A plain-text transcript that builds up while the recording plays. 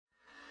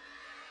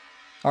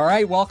All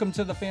right, welcome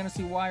to the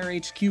Fantasy Wire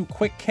HQ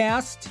Quick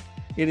Cast.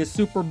 It is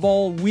Super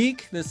Bowl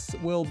week. This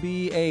will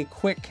be a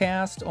quick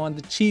cast on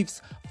the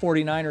Chiefs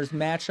 49ers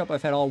matchup.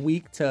 I've had all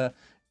week to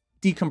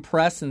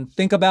decompress and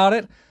think about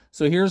it.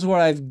 So here's what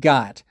I've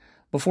got.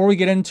 Before we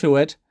get into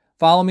it,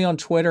 follow me on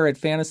Twitter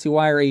at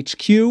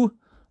FantasyWireHQ.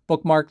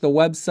 Bookmark the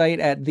website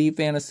at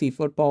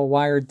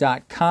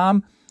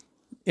thefantasyfootballwire.com.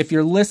 If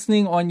you're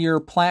listening on your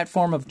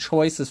platform of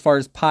choice as far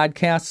as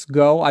podcasts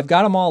go, I've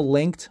got them all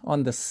linked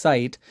on the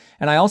site.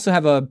 And I also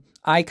have a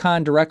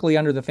icon directly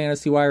under the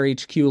Fantasy Wire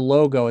HQ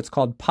logo. It's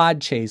called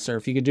Podchaser.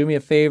 If you could do me a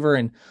favor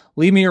and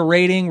leave me a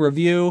rating,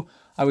 review,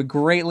 I would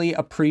greatly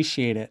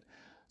appreciate it.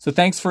 So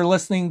thanks for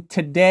listening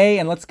today,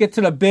 and let's get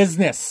to the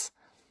business.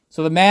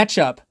 So the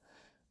matchup.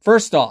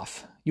 First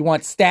off, you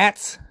want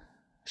stats?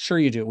 Sure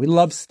you do. We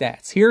love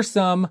stats. Here's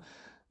some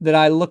that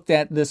I looked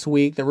at this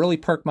week that really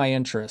perked my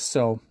interest.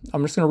 So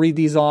I'm just going to read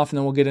these off and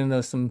then we'll get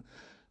into some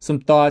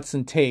thoughts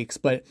and takes.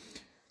 But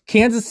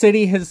Kansas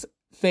City has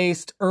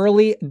faced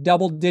early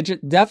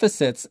double-digit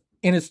deficits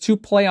in its two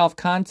playoff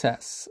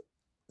contests.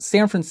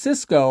 San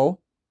Francisco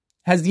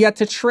has yet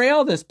to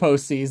trail this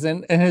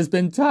postseason and has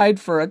been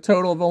tied for a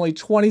total of only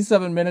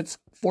 27 minutes,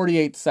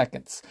 48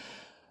 seconds.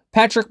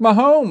 Patrick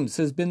Mahomes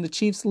has been the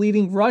Chiefs'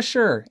 leading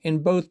rusher in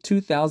both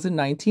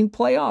 2019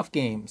 playoff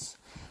games.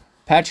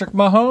 Patrick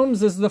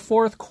Mahomes is the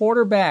fourth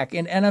quarterback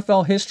in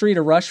NFL history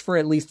to rush for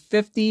at least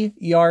 50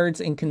 yards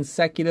in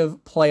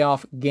consecutive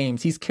playoff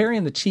games. He's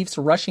carrying the Chiefs'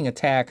 rushing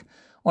attack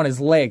on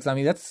his legs. I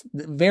mean, that's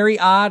very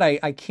odd.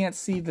 I can't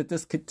see that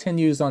this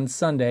continues on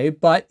Sunday,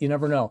 but you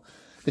never know.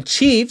 The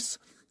Chiefs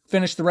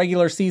finished the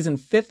regular season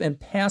fifth in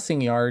passing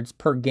yards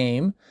per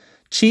game.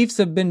 Chiefs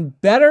have been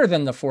better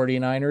than the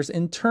 49ers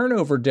in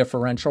turnover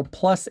differential,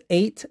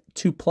 +8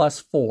 to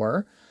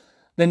 +4.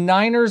 The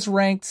Niners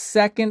ranked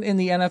second in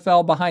the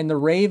NFL behind the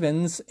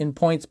Ravens in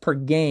points per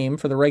game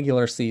for the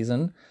regular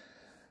season.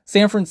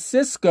 San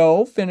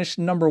Francisco finished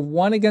number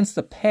 1 against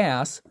the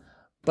pass,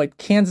 but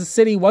Kansas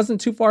City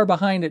wasn't too far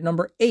behind at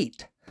number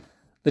 8.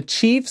 The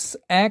Chiefs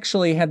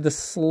actually had the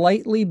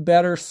slightly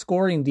better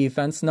scoring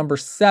defense, number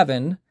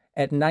 7,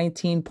 at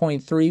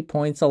 19.3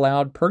 points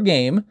allowed per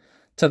game,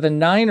 to the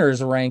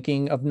Niners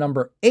ranking of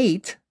number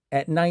 8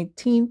 at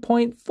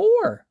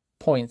 19.4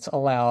 points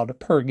allowed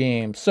per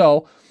game.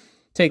 So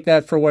take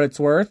that for what it's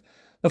worth.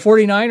 The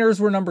 49ers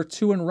were number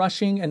 2 in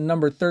rushing and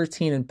number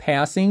 13 in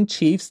passing.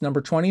 Chiefs,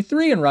 number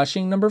 23 in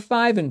rushing, number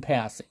 5 in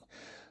passing.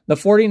 The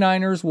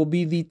 49ers will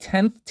be the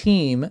 10th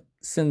team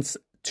since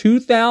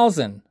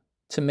 2000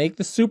 to make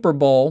the Super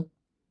Bowl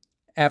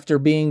after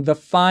being the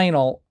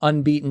final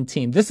unbeaten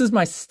team. This is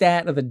my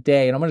stat of the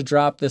day, and I'm going to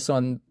drop this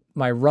on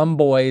my Rum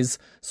Boys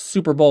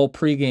Super Bowl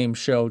pregame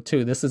show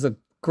too. This is a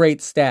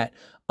great stat.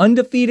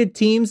 Undefeated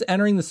teams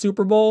entering the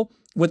Super Bowl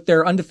with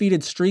their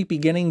undefeated streak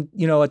beginning,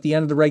 at the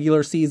end of the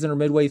regular season or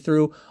midway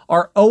through,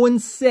 are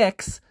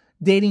 0-6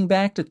 dating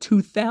back to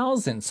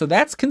 2000. So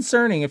that's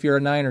concerning if you're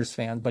a Niners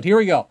fan. But here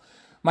we go.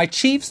 My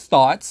Chiefs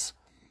thoughts.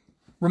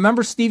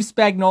 Remember Steve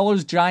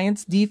Spagnuolo's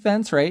Giants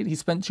defense, right? He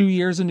spent 2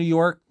 years in New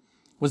York,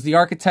 was the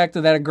architect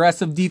of that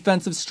aggressive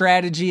defensive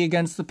strategy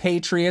against the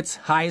Patriots,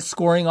 highest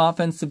scoring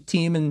offensive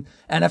team in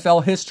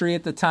NFL history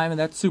at the time of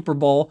that Super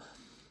Bowl.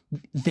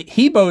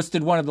 He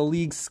boasted one of the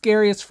league's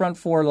scariest front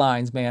four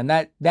lines, man.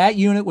 That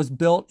unit was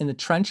built in the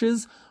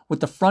trenches with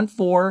the front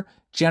four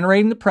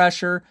generating the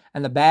pressure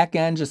and the back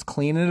end just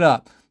cleaning it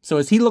up. So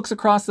as he looks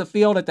across the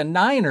field at the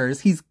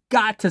Niners, he's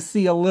got to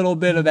see a little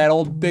bit of that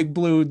old Big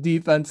Blue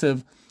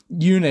defensive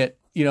unit,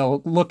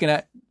 looking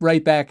at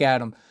right back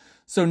at him.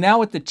 So now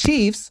with the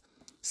Chiefs,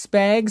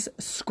 Spags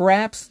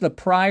scraps the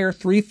prior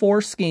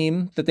 3-4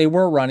 scheme that they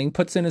were running,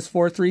 puts in his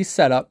 4-3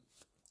 setup,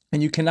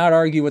 and you cannot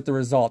argue with the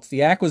results.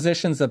 The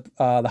acquisitions of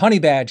the Honey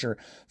Badger,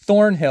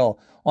 Thornhill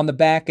on the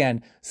back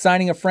end,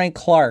 signing of Frank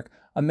Clark,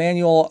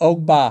 Emmanuel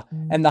Ogba,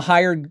 and the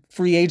hired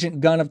free agent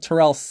gun of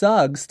Terrell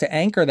Suggs to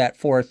anchor that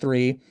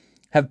 4-3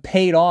 have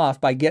paid off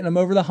by getting them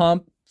over the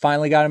hump,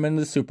 finally got them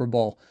into the Super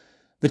Bowl.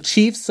 The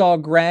Chiefs saw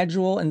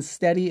gradual and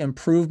steady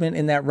improvement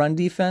in that run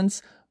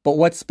defense, but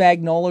what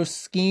Spagnuolo's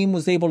scheme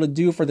was able to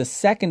do for the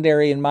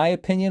secondary, in my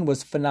opinion,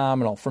 was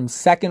phenomenal. From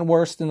second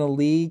worst in the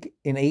league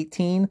in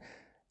 18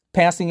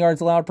 passing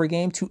yards allowed per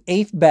game to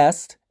 8th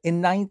best in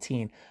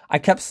 19. I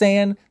kept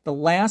saying the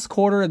last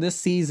quarter of this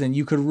season,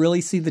 you could really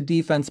see the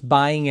defense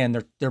buying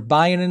in. They're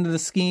buying into the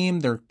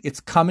scheme. It's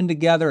coming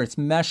together. It's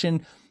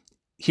meshing.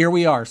 Here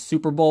we are,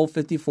 Super Bowl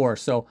 54.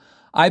 So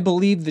I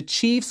believe the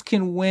Chiefs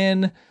can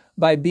win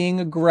by being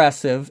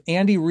aggressive.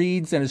 Andy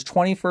Reid's in his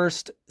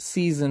 21st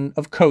season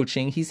of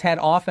coaching. He's had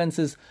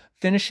offenses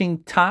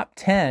finishing top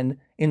 10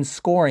 in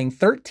scoring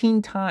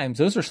 13 times.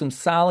 Those are some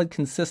solid,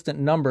 consistent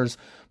numbers.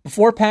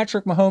 Before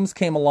Patrick Mahomes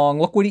came along,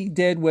 look what he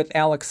did with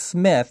Alex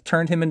Smith,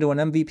 turned him into an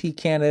MVP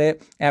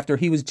candidate after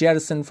he was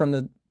jettisoned from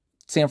the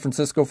San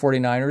Francisco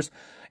 49ers.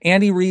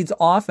 Andy Reid's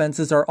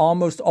offenses are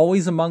almost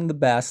always among the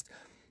best.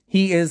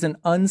 He is an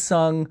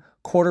unsung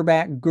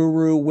quarterback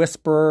guru,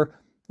 whisperer,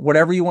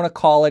 whatever you want to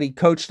call it. He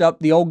coached up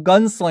the old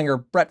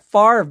gunslinger Brett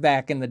Favre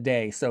back in the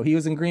day. So he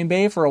was in Green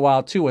Bay for a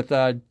while too with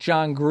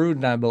John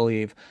Gruden, I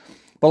believe.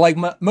 But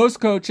like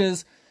most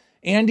coaches,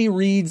 Andy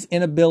Reid's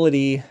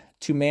inability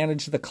to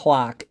manage the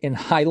clock in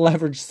high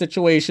leverage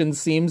situations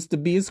seems to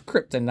be his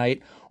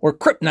kryptonite, or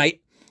kryptonite,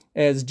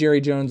 as Jerry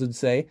Jones would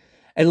say.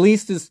 At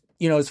least his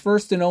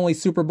first and only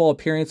Super Bowl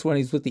appearance when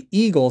he's with the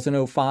Eagles in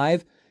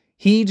 2005,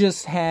 he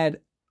just had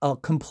a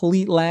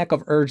complete lack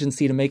of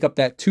urgency to make up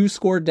that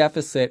 2-score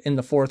deficit in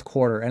the fourth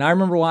quarter. And I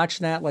remember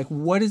watching that, like,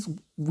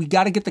 we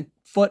got to get the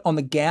foot on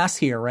the gas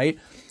here, right?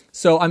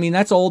 So, I mean,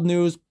 that's old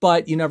news,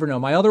 but you never know.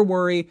 My other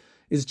worry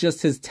is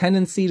just his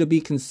tendency to be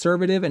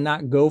conservative and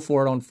not go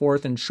for it on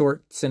fourth and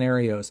short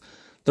scenarios.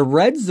 The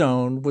red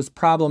zone was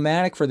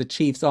problematic for the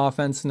Chiefs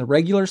offense in the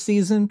regular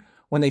season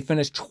when they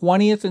finished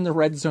 20th in the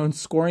red zone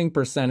scoring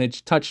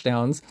percentage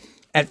touchdowns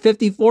at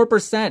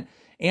 54%.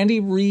 Andy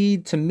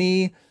Reid, to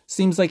me,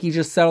 seems like he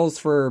just settles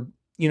for,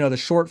 the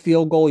short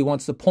field goal. He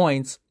wants the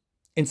points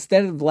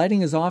instead of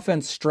letting his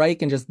offense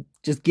strike and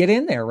just get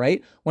in there,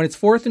 right? When it's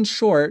fourth and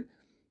short,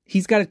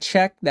 he's got to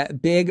check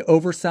that big,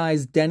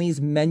 oversized Denny's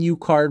menu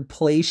card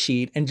play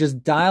sheet and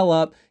just dial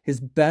up his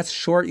best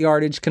short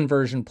yardage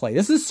conversion play.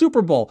 This is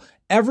Super Bowl.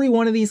 Every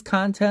one of these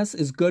contests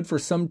is good for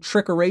some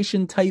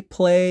trickeration type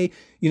play,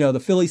 the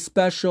Philly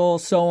special,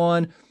 so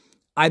on.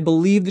 I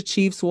believe the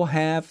Chiefs will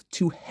have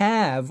to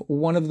have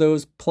one of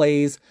those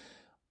plays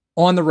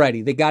on the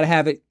ready. They got to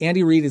have it.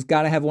 Andy Reid has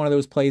got to have one of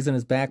those plays in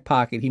his back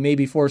pocket. He may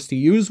be forced to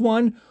use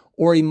one,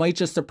 or he might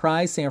just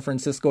surprise San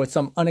Francisco at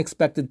some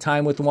unexpected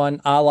time with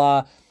one, a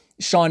la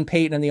Sean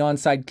Payton and the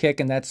onside kick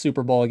in that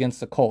Super Bowl against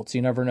the Colts.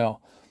 You never know.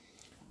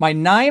 My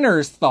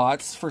Niners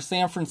thoughts for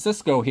San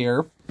Francisco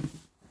here.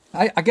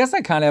 I guess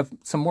I kind of have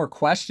some more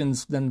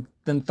questions than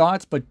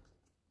thoughts, but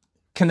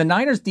can the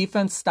Niners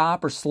defense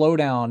stop or slow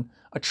down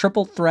a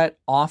triple threat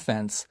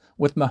offense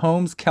with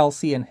Mahomes,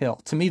 Kelsey, and Hill?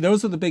 To me,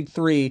 those are the big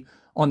three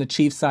on the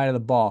Chiefs side of the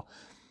ball.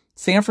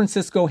 San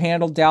Francisco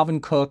handled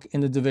Dalvin Cook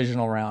in the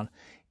divisional round.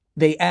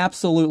 They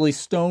absolutely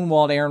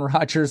stonewalled Aaron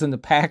Rodgers in the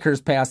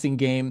Packers passing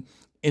game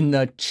in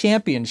the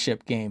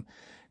championship game.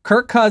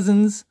 Kirk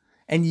Cousins,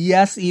 and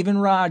yes, even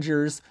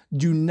Rodgers,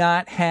 do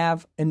not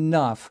have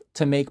enough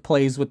to make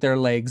plays with their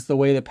legs the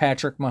way that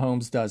Patrick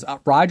Mahomes does.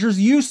 Rodgers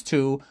used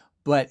to,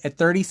 but at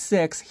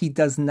 36, he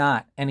does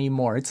not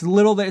anymore. It's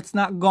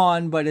not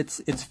gone, but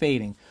it's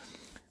fading.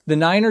 The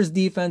Niners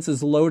defense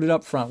is loaded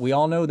up front. We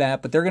all know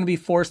that, but they're going to be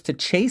forced to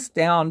chase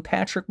down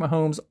Patrick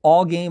Mahomes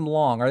all game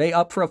long. Are they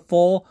up for a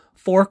full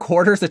 4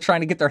 quarters of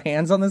trying to get their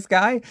hands on this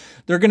guy?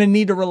 They're going to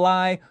need to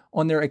rely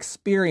on their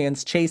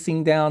experience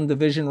chasing down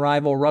division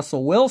rival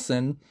Russell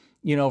Wilson,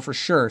 for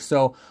sure.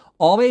 So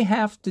all they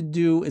have to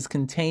do is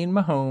contain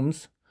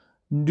Mahomes,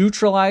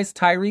 neutralize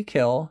Tyreek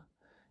Hill,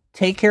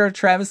 take care of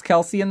Travis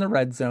Kelsey in the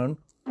red zone.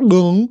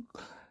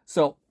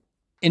 So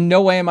in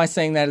no way am I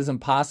saying that is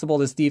impossible.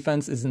 This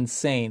defense is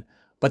insane.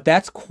 But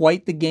that's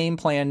quite the game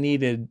plan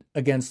needed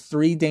against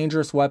 3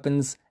 dangerous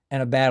weapons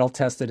and a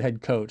battle-tested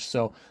head coach.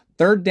 So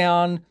third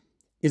down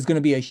is going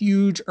to be a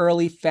huge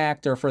early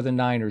factor for the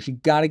Niners. You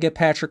got to get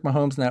Patrick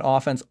Mahomes and that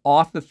offense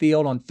off the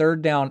field on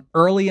third down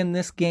early in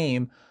this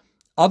game.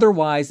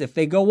 Otherwise, if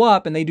they go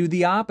up and they do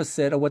the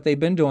opposite of what they've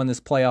been doing this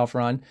playoff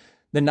run,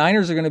 the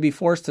Niners are going to be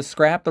forced to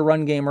scrap the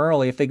run game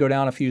early if they go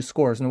down a few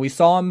scores. And we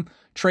saw them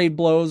trade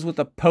blows with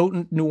a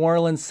potent New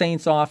Orleans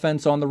Saints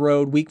offense on the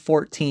road, week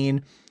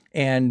 14.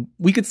 And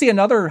we could see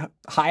another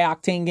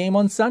high-octane game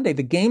on Sunday.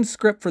 The game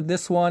script for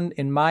this one,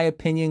 in my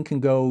opinion, can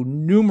go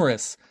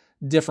numerous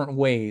different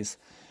ways.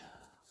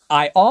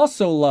 I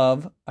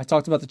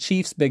talked about the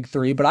Chiefs' big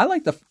three, but I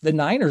like the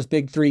Niners'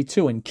 big three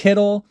too, and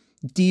Kittle,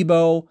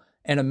 Debo,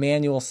 and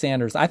Emmanuel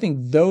Sanders. I think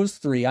those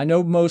three, I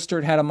know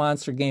Mostert had a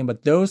monster game,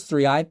 but those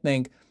three, I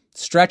think,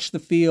 stretch the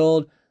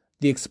field,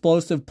 the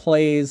explosive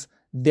plays.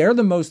 They're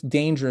the most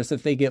dangerous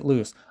if they get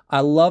loose.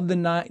 I love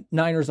the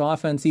Niners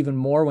offense even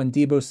more when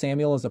Debo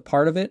Samuel is a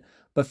part of it,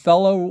 but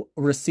fellow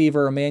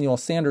receiver Emmanuel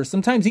Sanders,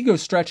 sometimes he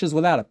goes stretches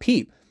without a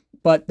peep,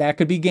 but that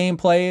could be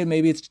gameplay.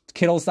 Maybe it's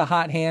Kittle's the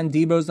hot hand,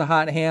 Debo's the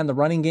hot hand, the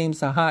running game's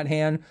the hot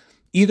hand.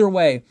 Either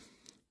way,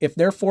 if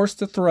they're forced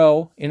to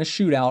throw in a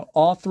shootout,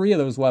 all three of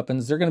those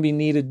weapons, they're going to be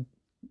needed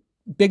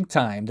big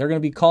time. They're going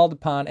to be called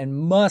upon and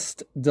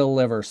must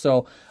deliver.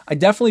 So I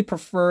definitely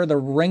prefer the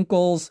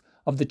wrinkles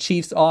of the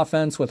Chiefs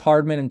offense with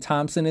Hardman and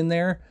Thompson in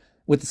there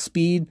with the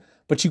speed,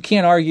 but you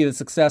can't argue the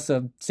success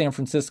of San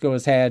Francisco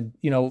has had,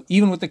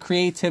 even with the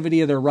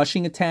creativity of their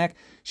rushing attack.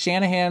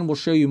 Shanahan will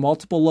show you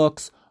multiple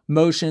looks,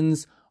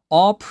 motions,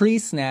 all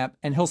pre-snap,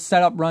 and he'll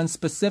set up runs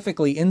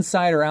specifically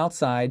inside or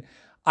outside.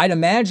 I'd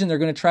imagine they're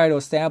going to try to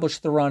establish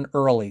the run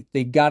early.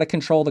 They got to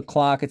control the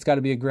clock. It's got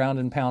to be a ground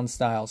and pound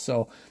style.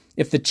 So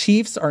if the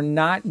Chiefs are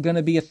not going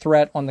to be a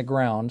threat on the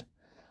ground,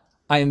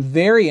 I am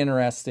very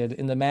interested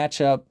in the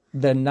matchup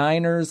the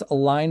Niners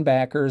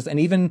linebackers and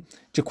even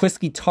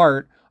Jaquiski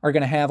Tart are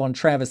going to have on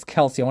Travis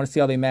Kelsey. I want to see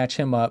how they match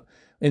him up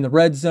in the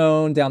red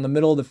zone, down the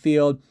middle of the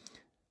field.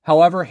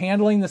 However,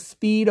 handling the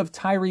speed of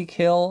Tyreek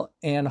Hill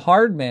and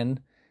Hardman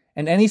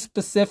and any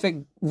specific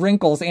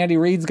wrinkles Andy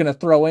Reid's going to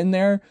throw in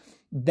there,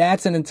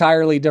 that's an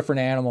entirely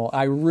different animal.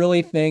 I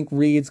really think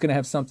Reid's going to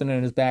have something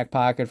in his back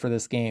pocket for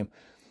this game.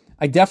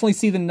 I definitely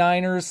see the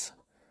Niners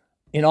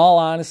in all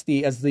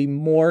honesty, as the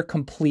more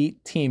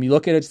complete team. You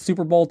look at a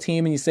Super Bowl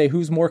team and you say,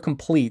 who's more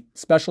complete?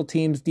 Special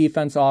teams,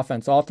 defense,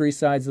 offense, all three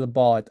sides of the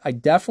ball. I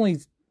definitely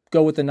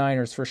go with the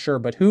Niners for sure.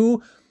 But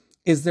who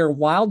is their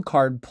wild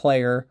card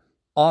player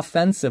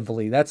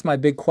offensively? That's my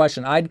big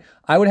question.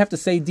 I would have to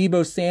say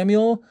Deebo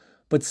Samuel,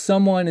 but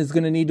someone is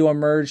going to need to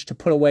emerge to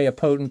put away a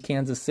potent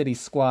Kansas City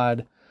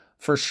squad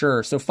for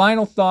sure. So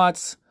final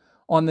thoughts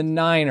on the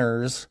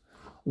Niners.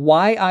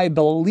 Why I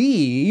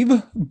believe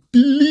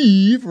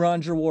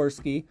Ron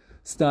Jaworski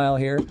style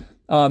here.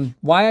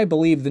 Why I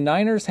believe the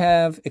Niners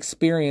have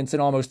experience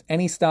in almost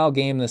any style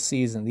game this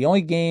season. The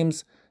only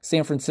games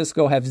San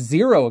Francisco have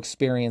zero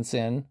experience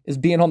in is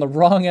being on the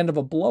wrong end of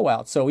a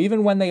blowout. So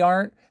even when they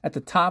aren't at the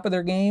top of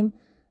their game,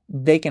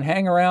 they can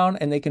hang around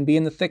and they can be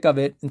in the thick of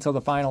it until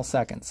the final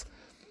seconds.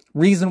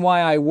 Reason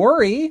why I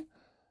worry,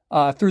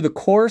 through the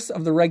course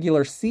of the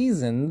regular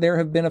season, there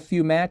have been a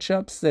few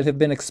matchups that have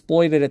been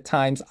exploited at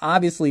times.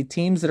 Obviously,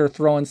 teams that are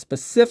throwing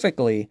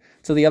specifically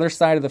to the other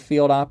side of the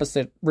field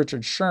opposite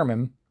Richard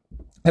Sherman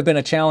have been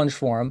a challenge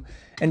for him.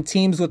 And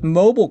teams with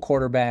mobile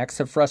quarterbacks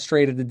have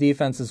frustrated the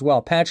defense as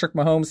well. Patrick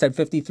Mahomes had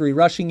 53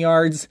 rushing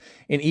yards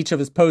in each of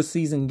his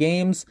postseason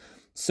games.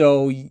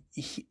 So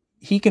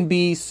he can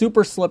be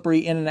super slippery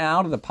in and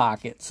out of the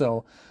pocket.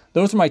 So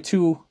those are my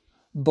two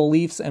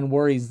beliefs and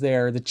worries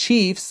there. The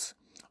Chiefs,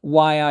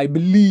 why I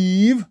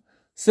believe,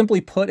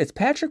 simply put, it's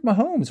Patrick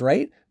Mahomes,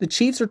 right? The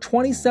Chiefs are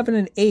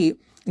 27-8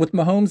 with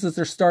Mahomes as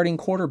their starting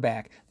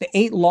quarterback. The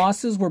 8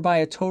 losses were by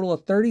a total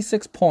of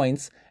 36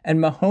 points, and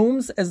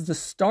Mahomes as the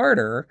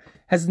starter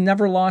has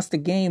never lost a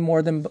game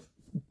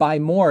by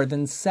more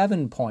than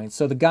 7 points.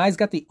 So the guy's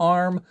got the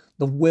arm,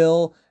 the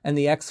will, and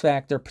the X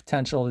factor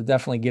potential to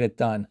definitely get it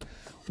done.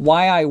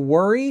 Why I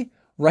worry?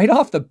 Right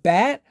off the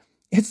bat,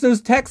 it's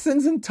those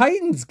Texans and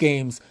Titans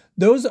games.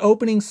 Those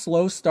opening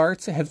slow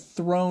starts have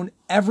thrown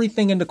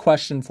everything into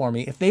question for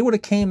me. If they would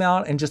have came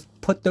out and just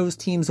put those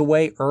teams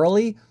away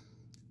early,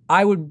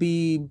 I would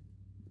be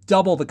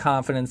double the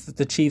confidence that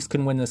the Chiefs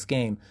can win this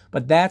game.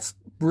 But that's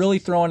really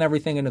throwing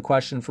everything into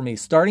question for me.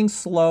 Starting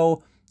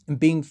slow and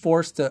being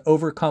forced to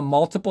overcome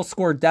multiple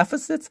score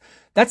deficits,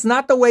 that's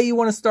not the way you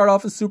want to start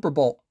off a Super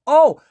Bowl.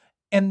 Oh,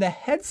 and the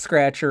head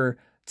scratcher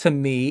to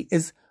me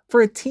is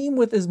for a team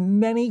with as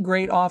many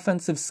great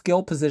offensive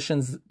skill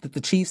positions that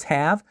the Chiefs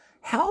have,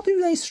 how do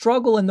they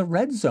struggle in the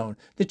red zone?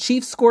 The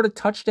Chiefs scored a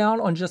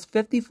touchdown on just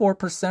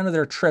 54% of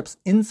their trips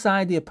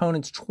inside the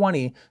opponent's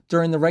 20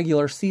 during the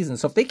regular season.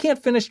 So if they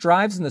can't finish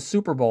drives in the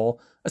Super Bowl,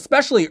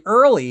 especially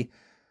early,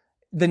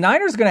 the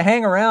Niners are going to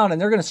hang around and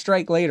they're going to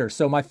strike later.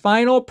 So my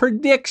final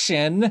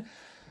prediction,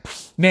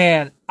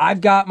 man,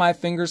 I've got my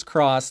fingers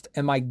crossed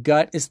and my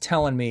gut is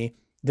telling me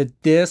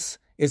that this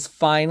is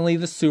finally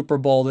the Super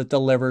Bowl that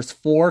delivers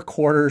 4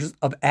 quarters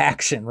of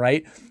action,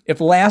 right?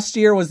 If last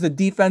year was the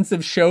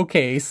defensive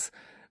showcase,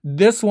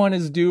 this one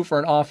is due for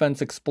an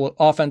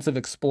offensive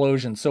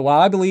explosion. So while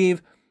I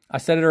believe, I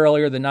said it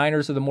earlier, the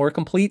Niners are the more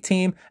complete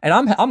team, and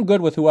I'm good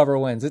with whoever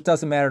wins. It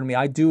doesn't matter to me.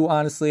 I do,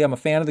 honestly, I'm a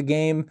fan of the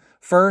game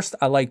first.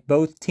 I like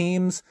both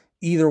teams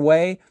either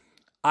way.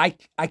 I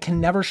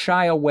can never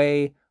shy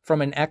away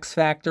from an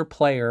X-factor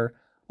player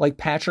like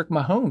Patrick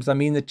Mahomes. I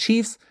mean, the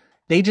Chiefs,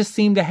 they just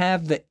seem to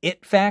have the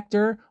it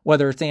factor,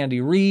 whether it's Andy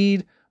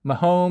Reid,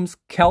 Mahomes,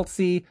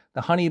 Kelsey,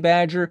 the Honey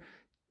Badger,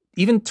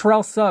 even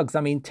Terrell Suggs.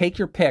 I mean, take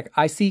your pick.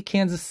 I see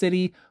Kansas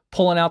City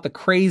pulling out the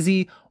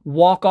crazy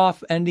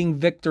walk-off ending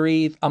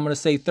victory. I'm going to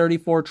say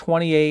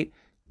 34-28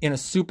 in a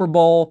Super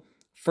Bowl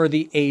for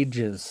the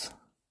ages.